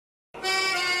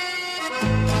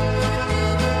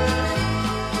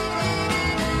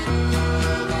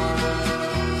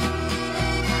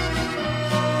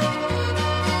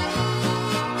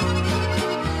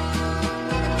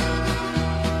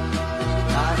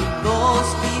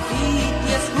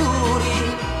spifiti e scuri,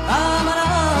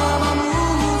 amaravamo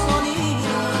Mussolini,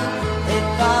 e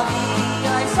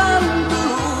via e San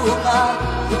Luca,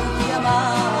 tutti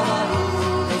amavano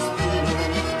Despina,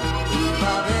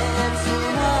 iba verso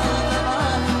un'altra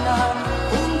banda,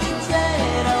 un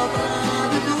bicchiere o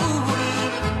traditori,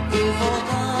 che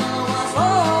votava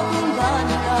sopra un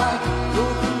banda, lo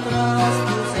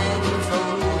contrasto senza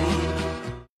lui.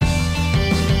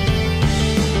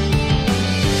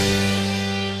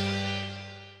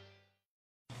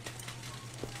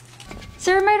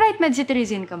 Sir, may right med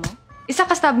citizen ka mo? Isa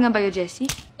ka stab nga ba yo, Jessie?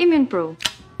 Immune Pro.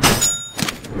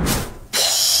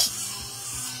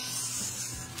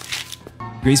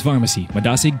 Grace Pharmacy,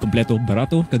 madasig, kompleto,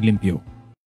 barato, kaglimpyo.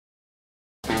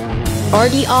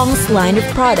 RD Ong's line of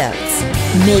products,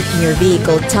 making your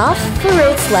vehicle tough for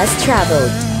roads less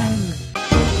traveled.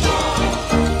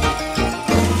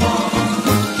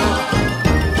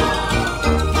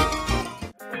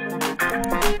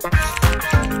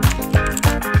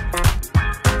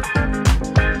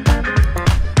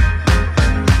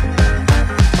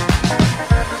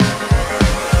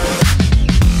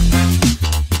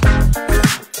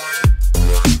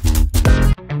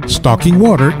 Stocking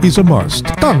water is a must.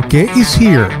 Tanque is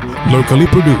here. Locally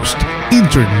produced.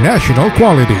 International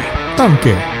quality.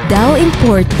 Tanque. Dow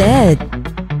imported.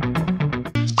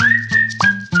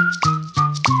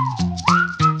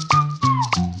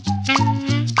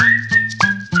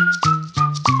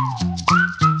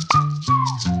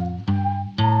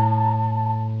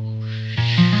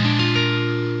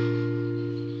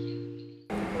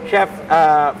 Chef,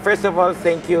 first of all,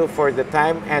 thank you for the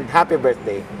time and happy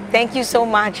birthday. Thank you so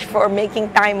much for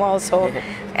making time also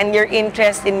and your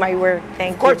interest in my work.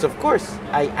 Thank you. Of course.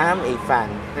 I am a fan.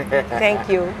 Thank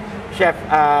you. Chef,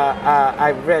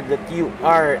 I've read that you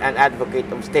are an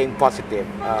advocate of staying positive.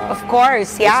 Of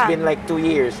course, yeah. It's been like 2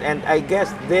 years, and I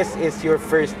guess this is your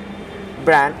first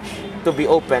branch to be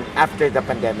open after the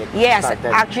pandemic Yes,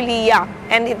 started. actually, yeah.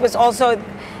 And it was also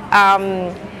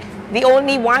the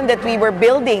only one that we were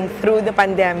building through the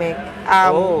pandemic.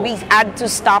 We had to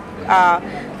stop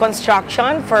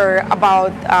construction for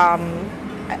about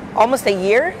almost a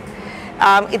year.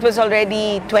 It was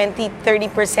already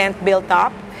 20–30% built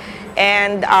up.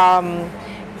 And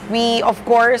we, of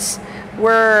course,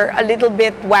 were a little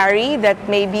bit worried that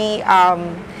maybe,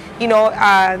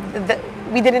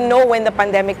 we didn't know when the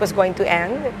pandemic was going to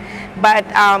end. But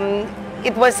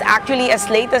it was actually as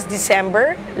late as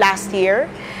December last year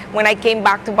when I came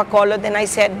back to Bacolod, and I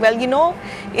said, well, you know,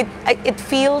 it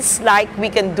feels like we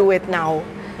can do it now.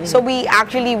 So we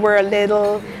actually were a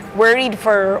little worried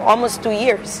for almost 2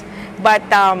 years. But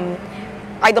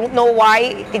I don't know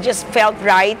why, it just felt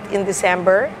right in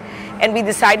December, and we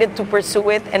decided to pursue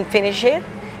it and finish it.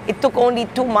 It took only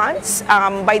 2 months.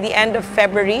 By the end of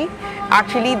February,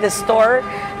 actually the store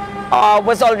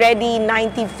was already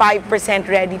 95%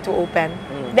 ready to open.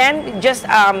 Then just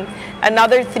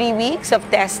another 3 weeks of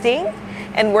testing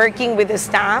and working with the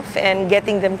staff and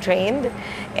getting them trained,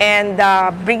 and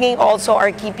bringing also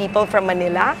our key people from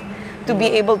Manila to be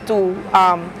able to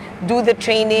do the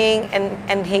training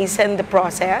and hasten the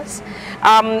process.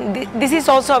 This is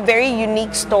also a very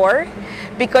unique store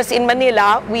because in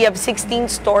Manila we have 16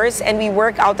 stores and we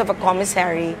work out of a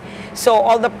commissary. So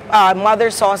all the mother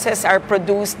sauces are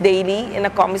produced daily in a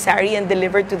commissary and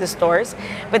delivered to the stores.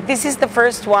 But this is the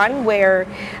first one where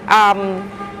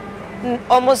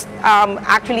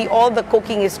actually all the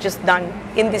cooking is just done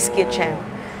in this kitchen.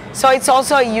 So it's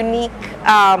also a unique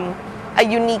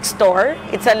store.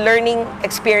 It's a learning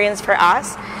experience for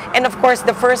us. And of course,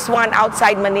 the first one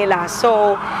outside Manila.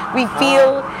 So we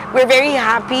feel we're very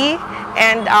happy,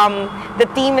 and the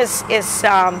team is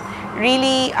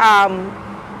really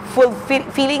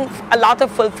feeling a lot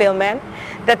of fulfillment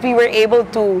that we were able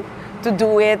to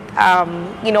do it,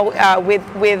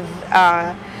 with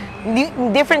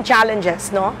different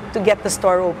challenges, no, to get the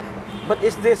store open. But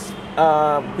is this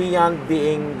beyond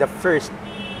being the first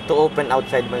to open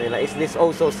outside Manila? Is this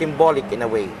also symbolic in a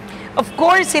way? Of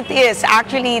course it is.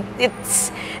 Actually,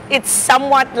 it's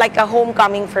somewhat like a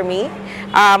homecoming for me.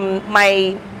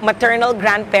 My maternal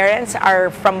grandparents are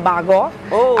from Bago.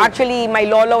 Oh. Actually, my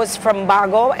lolo is from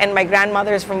Bago and my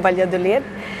grandmother is from Valladolid.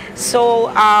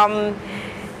 So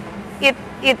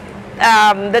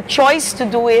the choice to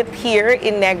do it here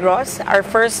in Negros, our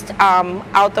first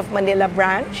out of Manila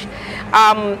branch,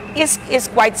 is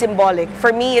quite symbolic.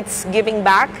 For me, it's giving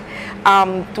back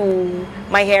to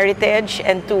my heritage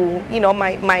and to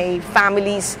my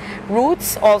family's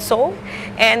roots also,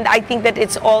 and I think that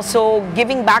it's also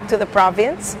giving back to the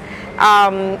province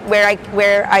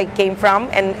where I came from,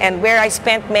 and where I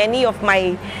spent many of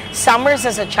my summers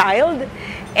as a child.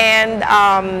 And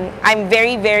I'm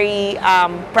very, very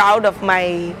proud of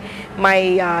my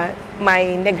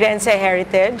Negrense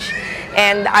heritage,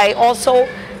 and I also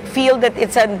feel that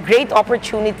it's a great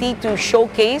opportunity to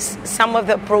showcase some of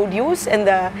the produce and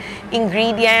the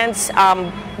ingredients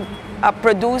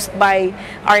produced by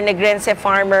our Negrense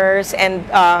farmers and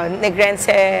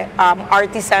Negrense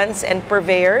artisans and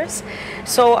purveyors.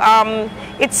 So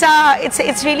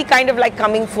it's really kind of like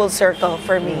coming full circle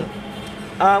for me.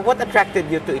 What attracted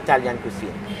you to Italian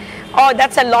cuisine? Oh,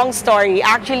 that's a long story.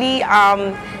 Actually,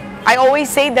 I always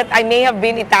say that I may have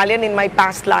been Italian in my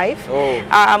past life,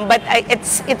 but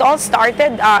it all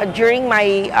started during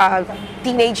my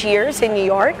teenage years in New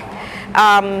York,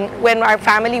 when our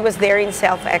family was there in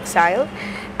self-exile.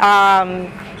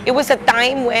 It was a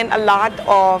time when a lot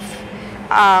of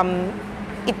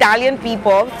Italian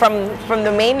people from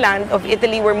the mainland of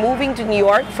Italy were moving to New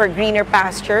York for greener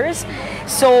pastures.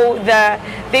 So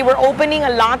they were opening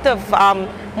a lot of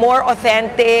more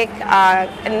authentic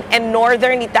and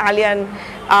northern Italian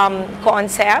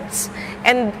concepts,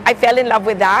 and I fell in love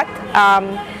with that.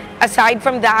 Aside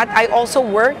from that, I also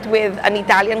worked with an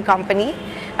Italian company,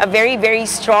 a very, very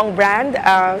strong brand,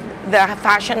 the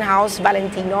fashion house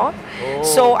Valentino.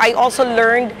 So I also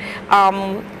learned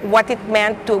what it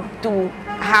meant to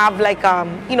have like,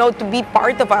 to be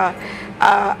part of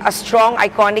a strong,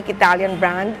 iconic Italian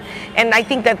brand. And I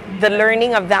think that the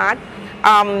learning of that,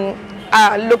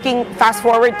 looking fast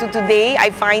forward to today,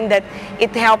 I find that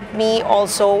it helped me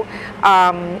also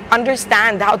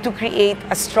understand how to create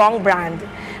a strong brand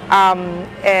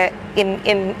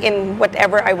in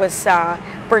whatever I was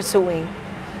pursuing.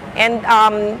 And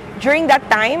during that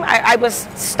time, I was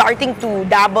starting to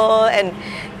dabble and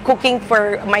cooking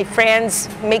for my friends,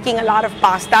 making a lot of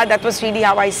pasta. That was really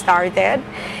how I started.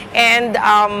 And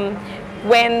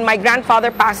when my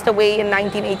grandfather passed away in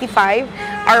 1985,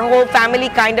 our whole family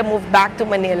kind of moved back to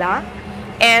Manila.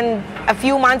 And a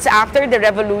few months after, the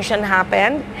revolution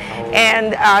happened.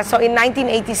 And so in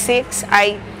 1986,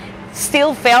 I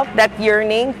still felt that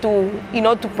yearning to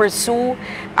pursue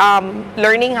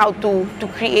learning how to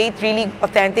create really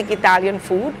authentic Italian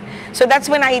food. So that's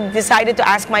when I decided to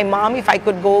ask my mom if I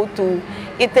could go to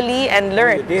Italy and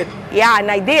learn. You did? Yeah, and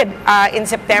I did in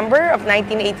September of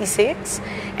 1986.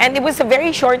 And it was a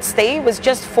very short stay. It was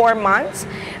just 4 months.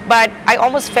 But I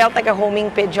almost felt like a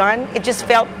homing pigeon. It just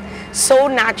felt so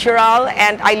natural,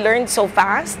 and I learned so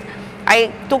fast.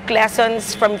 I took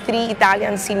lessons from 3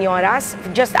 Italian signoras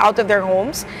just out of their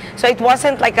homes. So it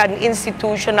wasn't like an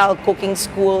institutional cooking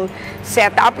school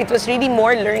setup. It was really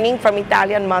more learning from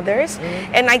Italian mothers.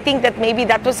 And I think that maybe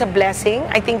that was a blessing.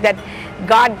 I think that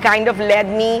God kind of led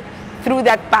me through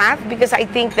that path, because I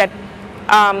think that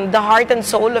the heart and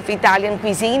soul of Italian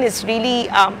cuisine is really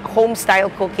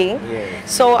home-style cooking.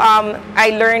 Yes. So I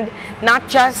learned not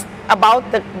just about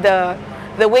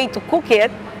the way to cook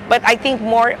it, but I think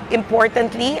more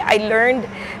importantly, I learned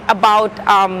about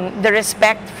the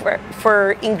respect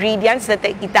for ingredients that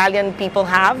the Italian people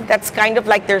have. That's kind of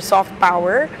like their soft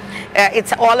power.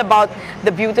 It's all about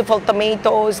the beautiful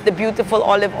tomatoes, the beautiful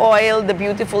olive oil, the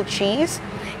beautiful cheese.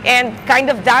 And kind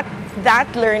of that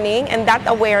learning and that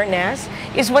awareness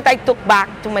is what I took back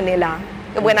to Manila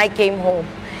when I came home.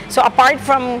 So apart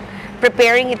from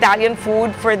preparing Italian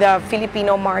food for the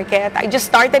Filipino market, I just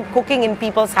started cooking in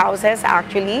people's houses,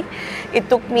 actually. It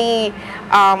took me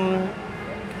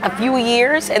a few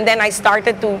years, and then I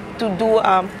started to do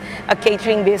a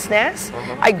catering business.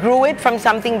 I grew it from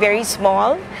something very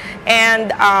small,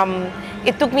 and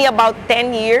it took me about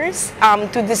 10 years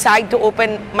to decide to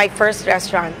open my first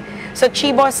restaurant. So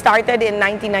Cibo started in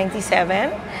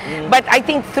 1997, but I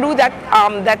think through that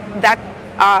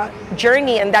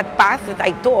journey and that path that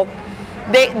I took,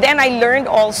 then I learned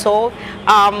also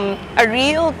a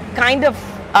real kind of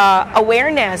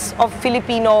awareness of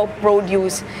Filipino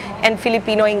produce and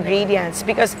Filipino ingredients,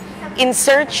 because in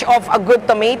search of a good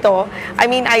tomato, I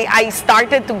mean, I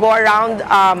started to go around,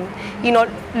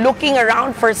 looking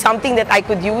around for something that I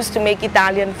could use to make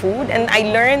Italian food, and I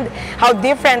learned how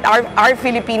different our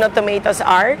Filipino tomatoes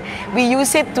are. We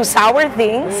use it to sour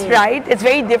things, right? It's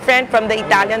very different from the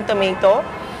Italian tomato.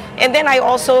 And then I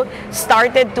also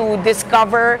started to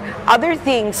discover other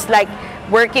things, like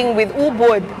working with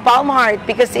ubud, palm heart,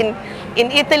 because in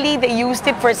Italy they used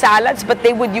it for salads, but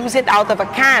they would use it out of a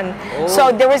can.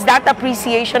 So there was that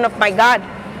appreciation of, my God,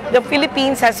 the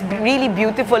Philippines has really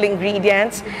beautiful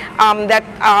ingredients that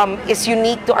is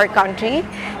unique to our country.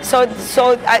 So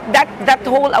that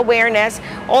whole awareness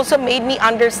also made me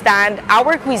understand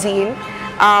our cuisine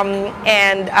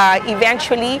And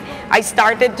eventually, I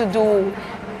started to do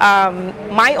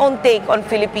my own take on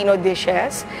Filipino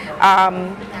dishes.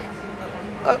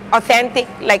 Authentic,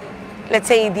 like let's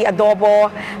say the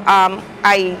adobo.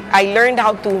 I learned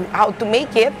how to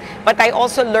make it, but I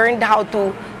also learned how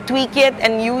to tweak it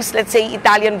and use, let's say,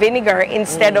 Italian vinegar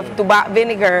instead of tuba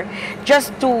vinegar,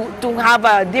 just to have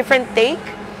a different take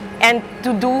and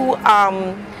to do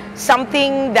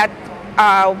something that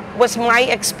was my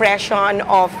expression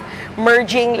of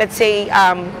merging, let's say,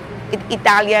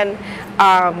 Italian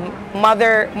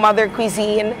mother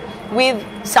cuisine with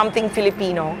something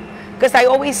Filipino. Because I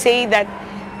always say that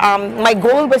my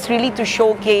goal was really to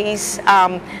showcase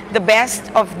the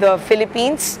best of the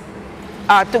Philippines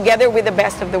together with the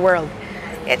best of the world.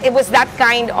 It was that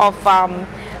kind of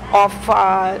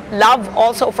love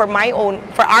also for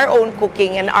our own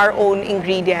cooking and our own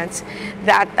ingredients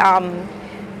that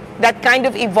that kind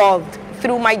of evolved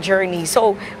through my journey.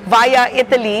 So via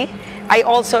Italy, I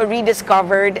also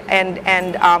rediscovered and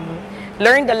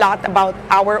learned a lot about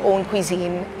our own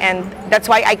cuisine, and that's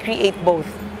why I create both.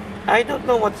 I don't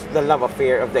know what's the love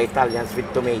affair of the Italians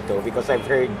with tomato, because I've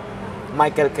heard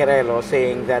Michael Carello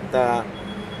saying that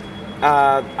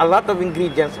a lot of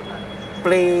ingredients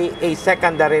play a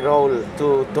secondary role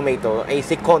to tomato, a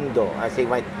secondo, as he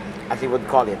would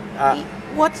call it.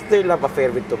 What's their love affair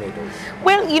with tomatoes?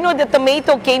 Well, you know, the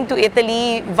tomato came to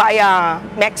Italy via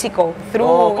Mexico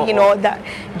through,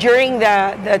 during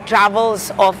the travels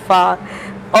of the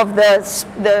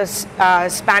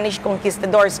Spanish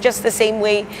conquistadors. Just the same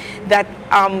way that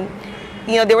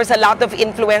there was a lot of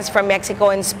influence from Mexico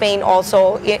and Spain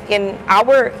also in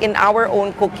our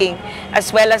own cooking,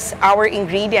 as well as our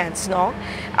ingredients, no.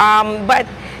 But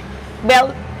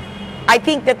well, I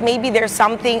think that maybe there's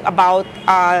something about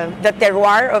the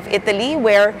terroir of Italy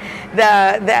where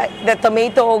the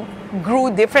tomato grew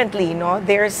differently. No,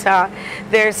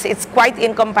 it's quite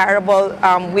incomparable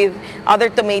with other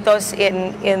tomatoes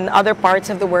in other parts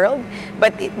of the world.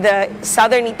 But the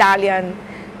southern Italian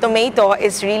tomato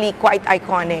is really quite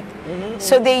iconic. Mm-hmm.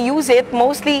 So they use it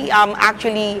mostly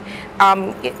actually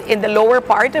in the lower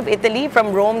part of Italy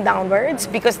from Rome downwards,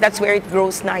 because that's where it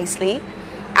grows nicely,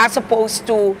 as opposed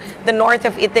to the north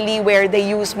of Italy where they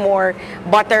use more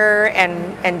butter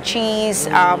and cheese.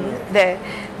 The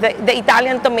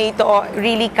Italian tomato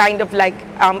really kind of like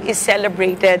is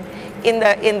celebrated in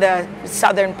the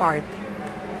southern part.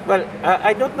 Well,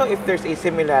 I don't know if there's a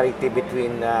similarity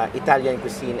between Italian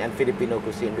cuisine and Filipino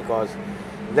cuisine, because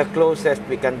the closest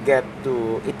we can get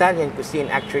to Italian cuisine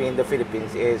actually in the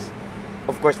Philippines is,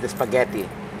 of course, the spaghetti.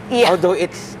 Yeah. Although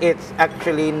it's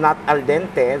actually not al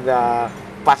dente, the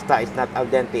pasta is not al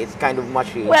dente, it's kind of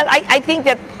mushy. Well, I think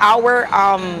that our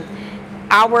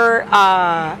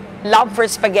love for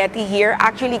spaghetti here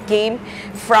actually came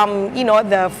from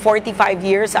the 45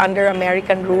 years under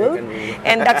American rule.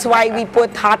 And that's why we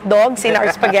put hot dogs in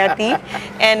our spaghetti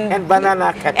and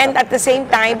banana ketchup. And at the same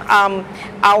time,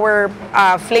 our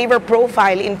flavor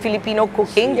profile in Filipino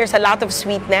cooking, there's a lot of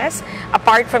sweetness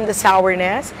apart from the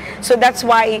sourness. So that's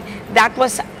why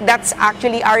that's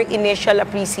actually our initial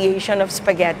appreciation of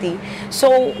spaghetti.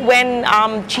 So when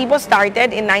Cibo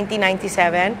started in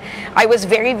 1997, I was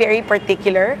very, very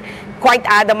particular, quite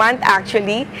adamant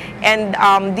actually, and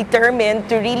determined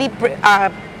to really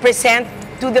present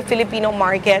to the Filipino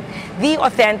market the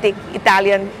authentic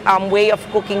Italian way of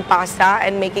cooking pasta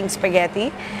and making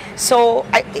spaghetti. So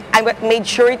I made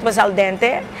sure it was al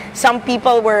dente. Some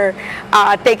people were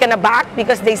taken aback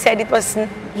because they said it was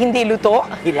hindi luto.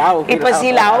 Hilaw. It was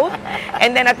hilaw.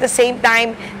 And then at the same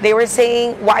time, they were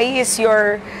saying, why is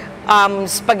your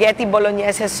spaghetti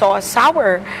bolognese sauce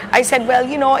sour? I said, well,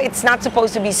 it's not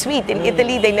supposed to be sweet. In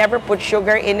Italy, they never put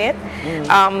sugar in it.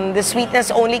 The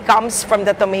sweetness only comes from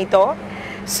the tomato.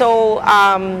 So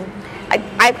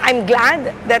I'm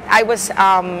glad that I was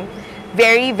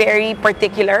very, very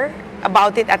particular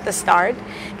about it at the start,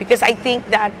 because I think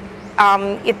that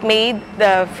it made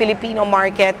the Filipino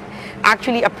market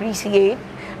actually appreciate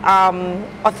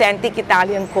authentic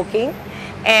Italian cooking.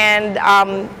 And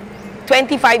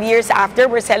 25 years after,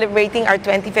 we're celebrating our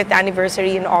 25th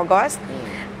anniversary in August.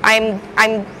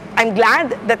 I'm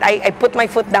glad that I put my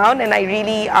foot down and I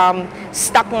really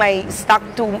stuck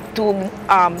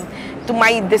to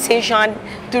my decision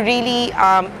to really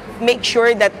make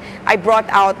sure that I brought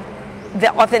out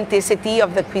the authenticity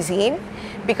of the cuisine,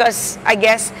 because I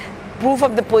guess proof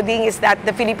of the pudding is that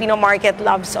the Filipino market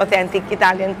loves authentic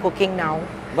Italian cooking now.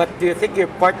 But do you think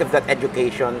you're part of that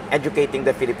educating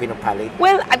the Filipino palate?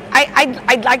 Well,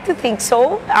 I'd like to think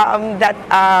so. That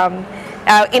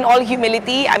in all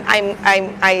humility,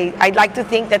 I'd like to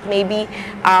think that maybe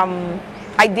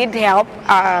I did help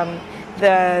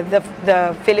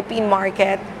the Philippine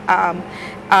market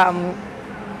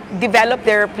develop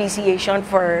their appreciation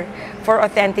for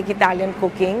authentic Italian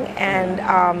cooking. And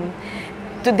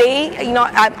today, you know,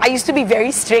 I used to be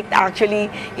very strict actually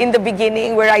in the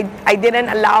beginning, where I didn't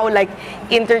allow like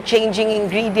interchanging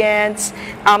ingredients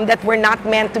that were not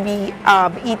meant to be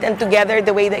eaten together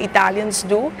the way the Italians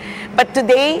do. But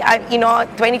today, you know,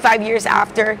 25 years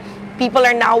after, people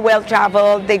are now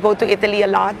well-traveled. They go to Italy a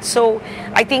lot. So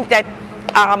I think that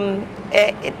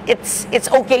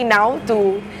it's okay now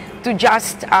to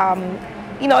just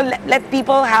you know, let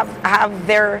people have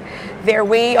their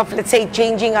way of, let's say,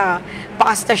 changing a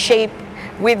pasta shape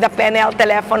with the penne al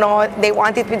telefono. They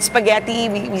want it with spaghetti,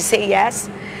 we say yes.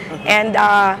 And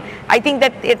I think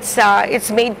that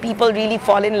it's made people really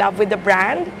fall in love with the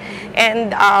brand.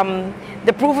 And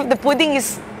the proof of the pudding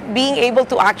is being able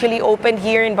to actually open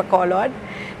here in Bacolod,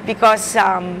 because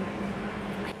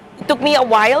it took me a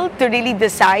while to really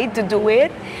decide to do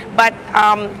it, but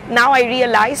now I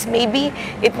realize maybe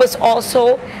it was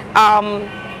also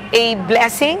a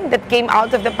blessing that came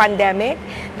out of the pandemic,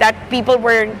 that people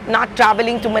were not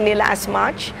traveling to Manila as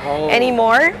much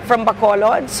anymore from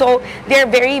Bacolod. So they're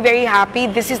very, very happy.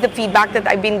 This is the feedback that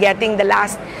I've been getting the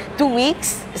last 2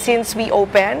 weeks since we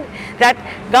opened, that,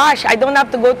 gosh, I don't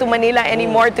have to go to Manila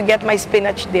anymore to get my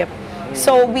spinach dip.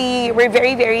 So we're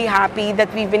very, very happy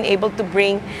that we've been able to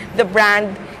bring the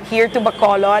brand here to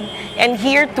Bacolod, and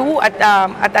here too at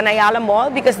Ayala Mall,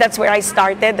 because that's where I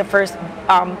started the first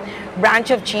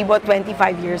branch of Cibo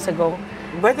 25 years ago.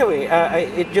 By the way,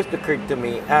 it just occurred to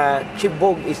me,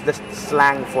 Cibo is the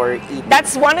slang for eating.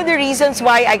 That's one of the reasons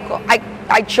why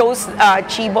I chose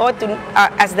Cibo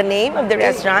as the name of the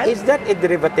restaurant. Is that a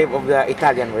derivative of the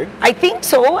Italian word? I think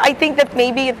so. I think that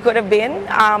maybe it could have been,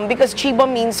 because Cibo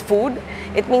means food.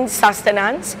 It means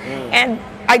sustenance. And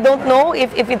I don't know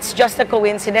if it's just a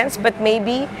coincidence, but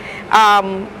maybe,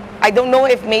 I don't know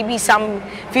if maybe some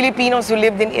Filipinos who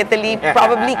lived in Italy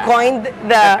probably coined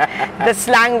the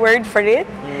slang word for it.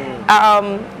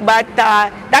 But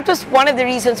that was one of the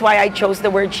reasons why I chose the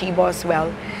word Cibo as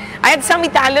well. I had some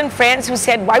Italian friends who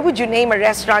said, why would you name a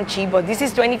restaurant Cibo? This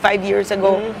is 25 years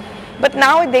ago. But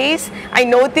nowadays, I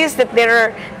noticed that there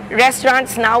are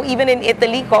restaurants now, even in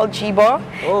Italy, called Cibo,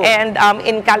 and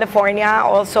in California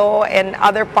also, and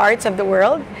other parts of the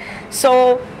world.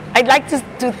 So I'd like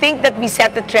to think that we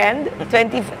set the trend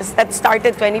that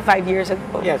started 25 years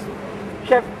ago. Yes.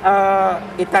 Chef,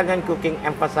 Italian cooking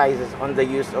emphasizes on the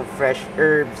use of fresh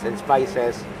herbs and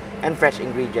spices and fresh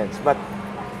ingredients. But,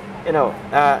 you know,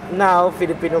 now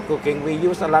Filipino cooking, we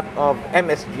use a lot of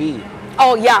MSG.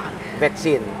 Oh, yeah.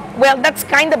 Vetsin. Well, that's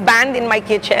kind of banned in my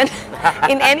kitchen.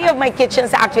 In any of my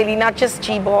kitchens, actually, not just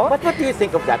Cibo. But what do you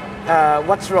think of that?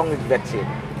 What's wrong with vetsin?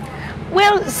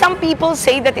 Well, some people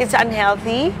say that it's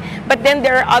unhealthy, but then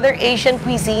there are other Asian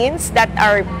cuisines that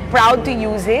are proud to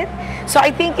use it. So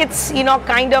I think it's, you know,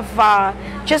 kind of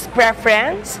just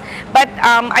preference. But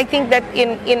I think that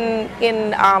in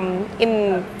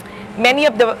many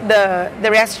of the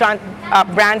restaurant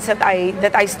brands that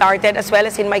I started, as well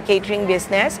as in my catering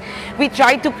business, we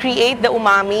try to create the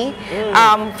umami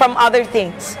from other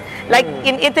things. Like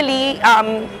in Italy,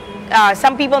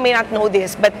 some people may not know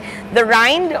this, but the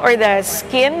rind or the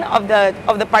skin of the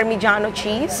Parmigiano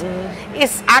cheese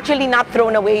is actually not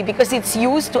thrown away, because it's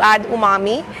used to add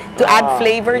umami, to add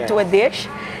flavor to a dish.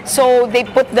 So they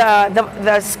put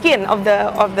the skin of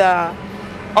the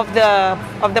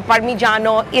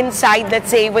Parmigiano inside. Let's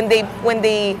say when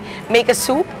they make a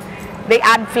soup, they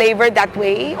add flavor that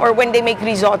way. Or when they make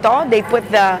risotto, they put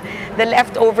the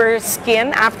leftover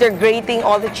skin after grating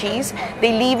all the cheese.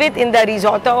 They leave it in the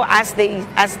risotto as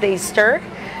they stir,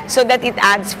 so that it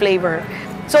adds flavor.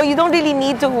 So you don't really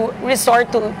need to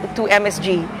resort to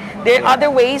MSG. There are other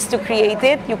ways to create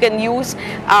it. You can use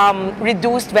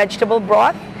reduced vegetable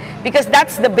broth, because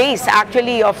that's the base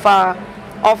actually of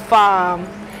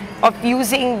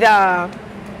using the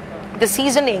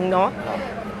seasoning, no?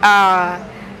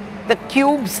 The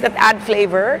cubes that add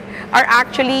flavor are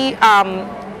actually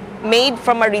made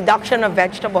from a reduction of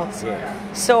vegetables.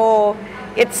 So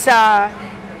it's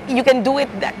you can do it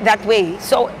that way.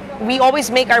 So we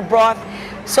always make our broth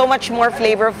so much more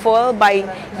flavorful by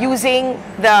using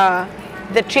the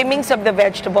trimmings of the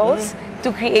vegetables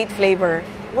to create flavor.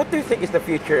 What do you think is the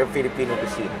future of Filipino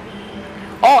cuisine?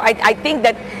 Oh, I think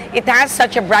that it has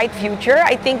such a bright future.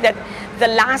 I think that the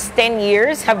last 10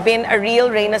 years have been a real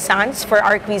renaissance for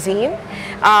our cuisine.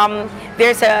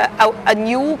 There's a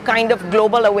new kind of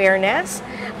global awareness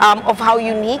of how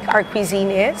unique our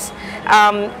cuisine is.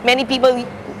 Many people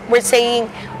we're saying,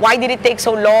 why did it take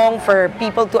so long for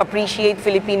people to appreciate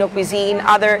Filipino cuisine?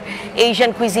 Other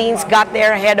Asian cuisines got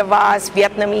there ahead of us,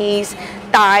 Vietnamese,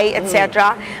 Thai,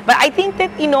 etc. But I think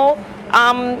that, you know,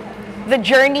 the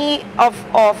journey of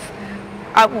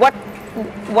what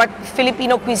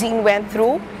Filipino cuisine went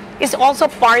through is also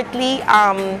partly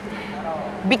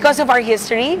because of our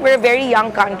history. We're a very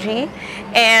young country,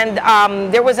 and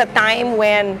there was a time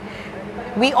when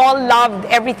we all loved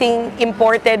everything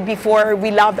imported before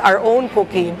we loved our own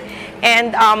cooking.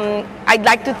 And I'd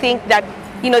like to think that,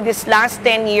 you know, this last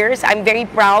 10 years, I'm very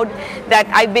proud that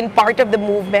I've been part of the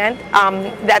movement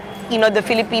that, you know, the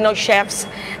Filipino chefs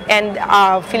and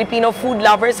Filipino food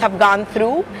lovers have gone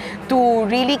through to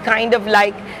really kind of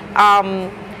like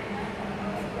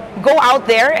go out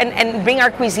there and bring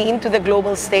our cuisine to the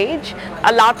global stage.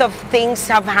 A lot of things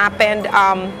have happened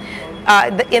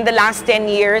in the last 10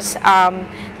 years,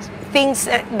 things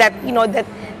that, you know, that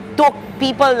took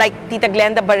people like Tita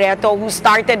Glenda Barreto, who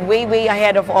started way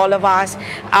ahead of all of us,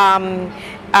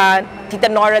 Tita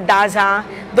Nora Daza.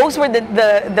 Those were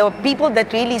the people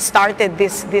that really started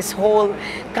this whole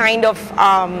kind of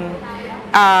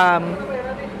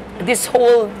this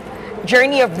whole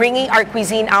journey of bringing our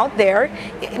cuisine out there.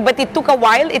 But it took a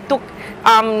while. It took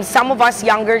some of us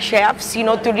younger chefs, you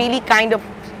know, to really kind of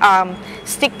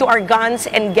stick to our guns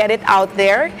and get it out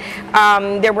there.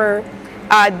 There were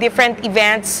different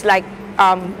events like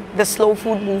the slow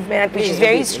food movement, which is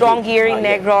very strong here in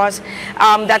Negros.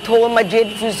 That whole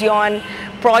Majid Fusion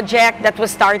project that was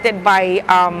started by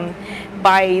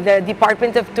the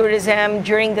Department of Tourism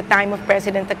during the time of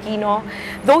President Aquino.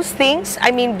 Those things,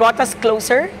 I mean, brought us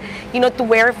closer, you know, to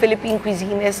where Philippine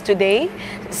cuisine is today.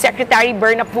 Secretary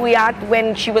Berna Puyat,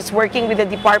 when she was working with the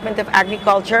Department of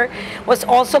Agriculture, was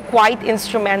also quite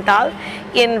instrumental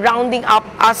in rounding up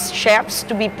us chefs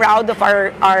to be proud of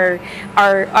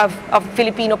of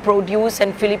Filipino produce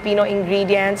and Filipino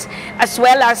ingredients, as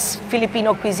well as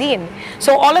Filipino cuisine.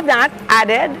 So all of that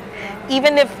added,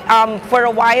 even if for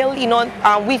a while, you know,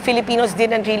 we Filipinos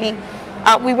didn't really,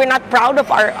 we were not proud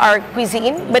of our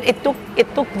cuisine, but it took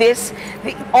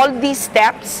all these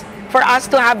steps for us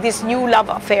to have this new love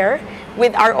affair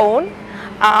with our own.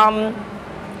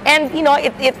 And you know,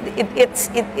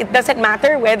 it doesn't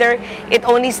matter whether it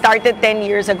only started 10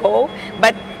 years ago,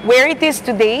 but where it is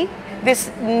today,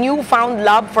 this newfound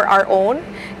love for our own,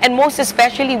 and most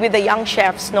especially with the young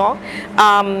chefs, no?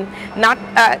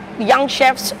 Young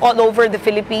chefs all over the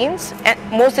Philippines, and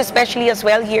most especially as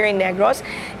well here in Negros,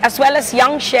 as well as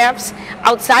young chefs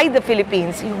outside the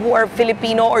Philippines who are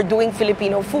Filipino or doing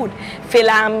Filipino food.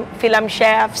 Film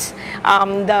chefs,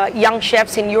 the young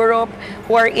chefs in Europe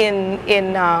who are in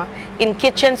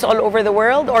kitchens all over the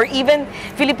world, or even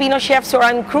Filipino chefs who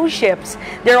are on cruise ships.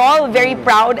 They're all very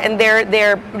proud, and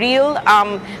they're real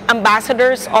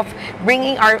ambassadors of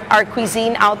bringing our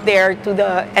cuisine out there to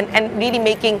and really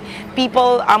making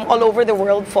people all over the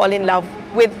world fall in love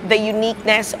with the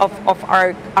uniqueness of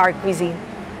our cuisine.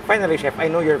 Finally, Chef, I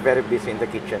know you're very busy in the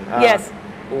kitchen. Yes.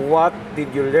 What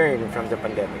did you learn from the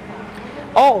pandemic?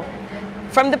 Oh,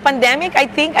 from the pandemic, I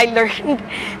think I learned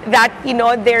that, you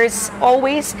know, there's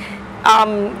always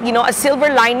you know, a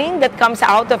silver lining that comes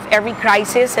out of every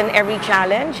crisis and every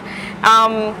challenge.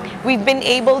 We've been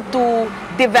able to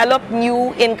develop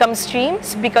new income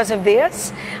streams because of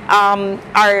this.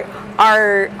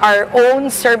 Our own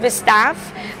service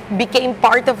staff became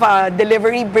part of a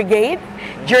delivery brigade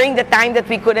during the time that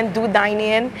we couldn't do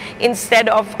dine-in, instead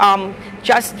of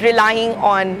just relying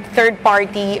on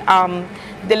third-party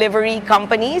delivery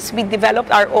companies. We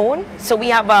developed our own. So we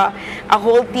have a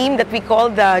whole team that we call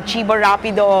the Cibo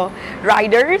Rapido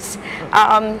Riders.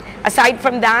 Aside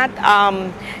from that,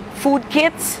 food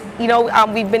kits, you know,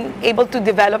 we've been able to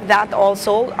develop that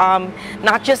also,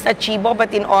 not just at Cibo,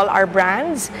 but in all our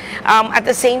brands. At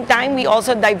the same time, we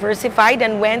also diversified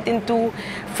and went into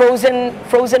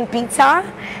frozen pizza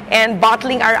and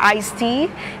bottling our iced tea.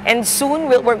 And soon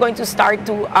we're going to start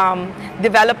to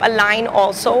develop a line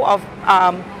also of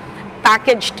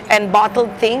packaged and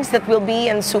bottled things that will be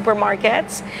in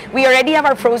supermarkets. We already have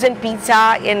our frozen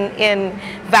pizza in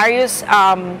various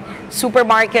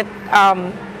supermarket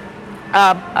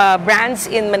brands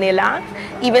in Manila,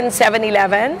 even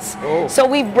 7-Elevens. Oh. So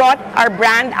we've brought our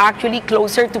brand actually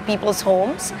closer to people's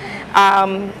homes.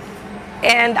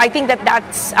 And I think that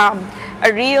that's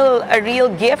a real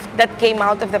gift that came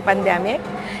out of the pandemic.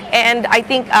 And I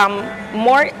think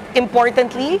more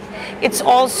importantly, it's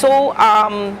also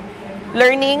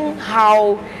learning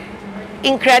how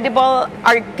incredible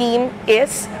our team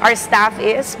is, our staff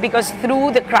is, because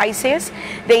through the crisis,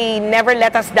 they never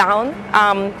let us down.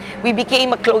 We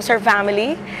became a closer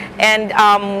family, and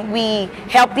we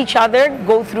helped each other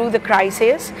go through the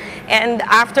crisis. And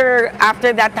after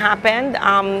that happened,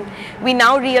 we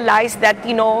now realize that,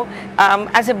 you know,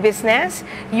 as a business,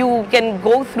 you can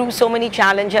go through so many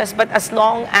challenges, but as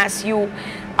long as you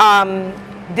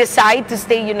decide to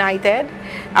stay united.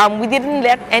 We didn't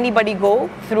let anybody go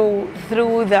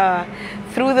through the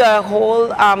whole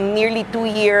nearly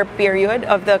 2-year period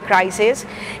of the crisis,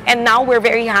 and now we're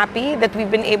very happy that we've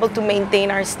been able to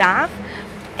maintain our staff.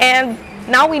 And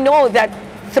now we know that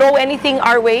throw anything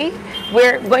our way,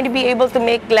 we're going to be able to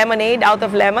make lemonade out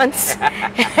of lemons.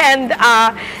 And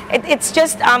it's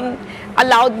just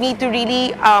allowed me to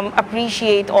really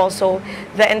appreciate also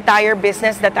the entire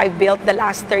business that I've built the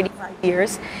last 35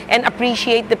 years, and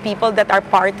appreciate the people that are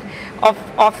part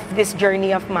of this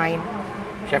journey of mine.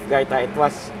 Chef Gaita, it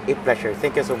was a pleasure.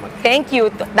 Thank you so much. Thank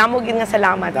you. Damo gid nga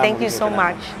salamat. Thank you so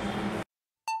much.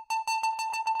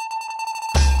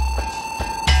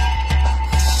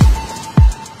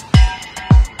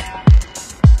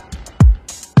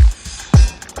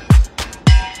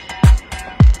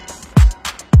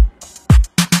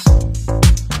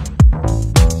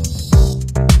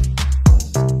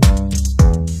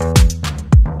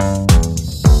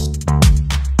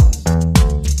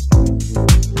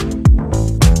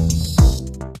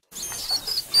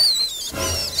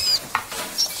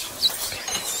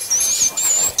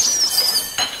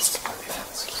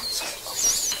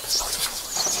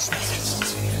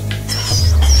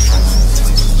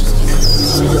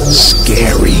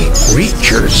 Scary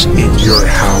creatures in your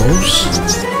house?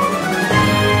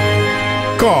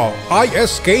 Call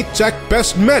ISK Tech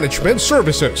Pest Management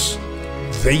Services.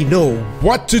 They know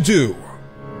what to do.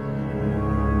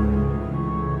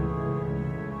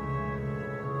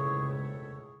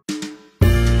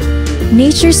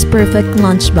 Nature's Perfect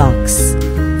Lunchbox.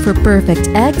 For perfect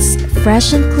eggs,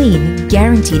 fresh and clean,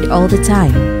 guaranteed all the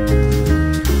time.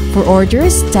 For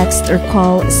orders, text or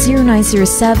call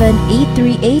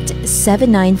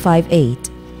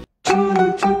 0907-838-7958.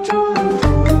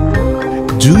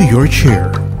 Do your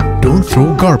share. Don't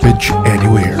throw garbage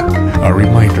anywhere. A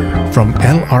reminder from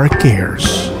LR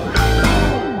Cares.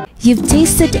 You've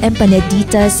tasted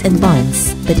empanaditas and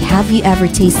buns, but have you ever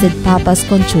tasted papas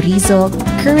con chorizo,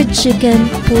 curried chicken,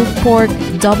 pulled pork,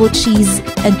 double cheese,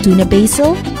 and tuna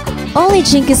basil? Only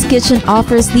Jinkies Kitchen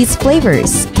offers these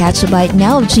flavors. Catch a bite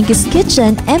now of Jinkies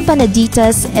Kitchen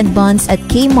empanaditas and buns at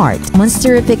Kmart,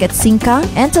 Monsterepic at Singkang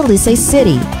and Talisay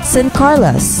City, San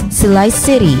Carlos, Silay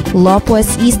City,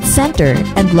 Lopez East Center,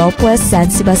 and Lopez San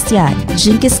Sebastian.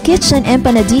 Jinkies Kitchen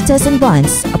empanaditas and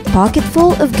buns, a pocket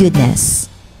full of goodness.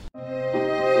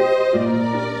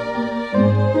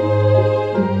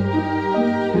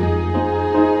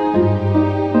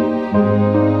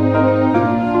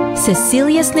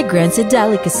 Cecilia's Negrense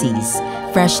Delicacies.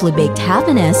 Freshly baked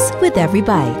happiness with every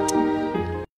bite.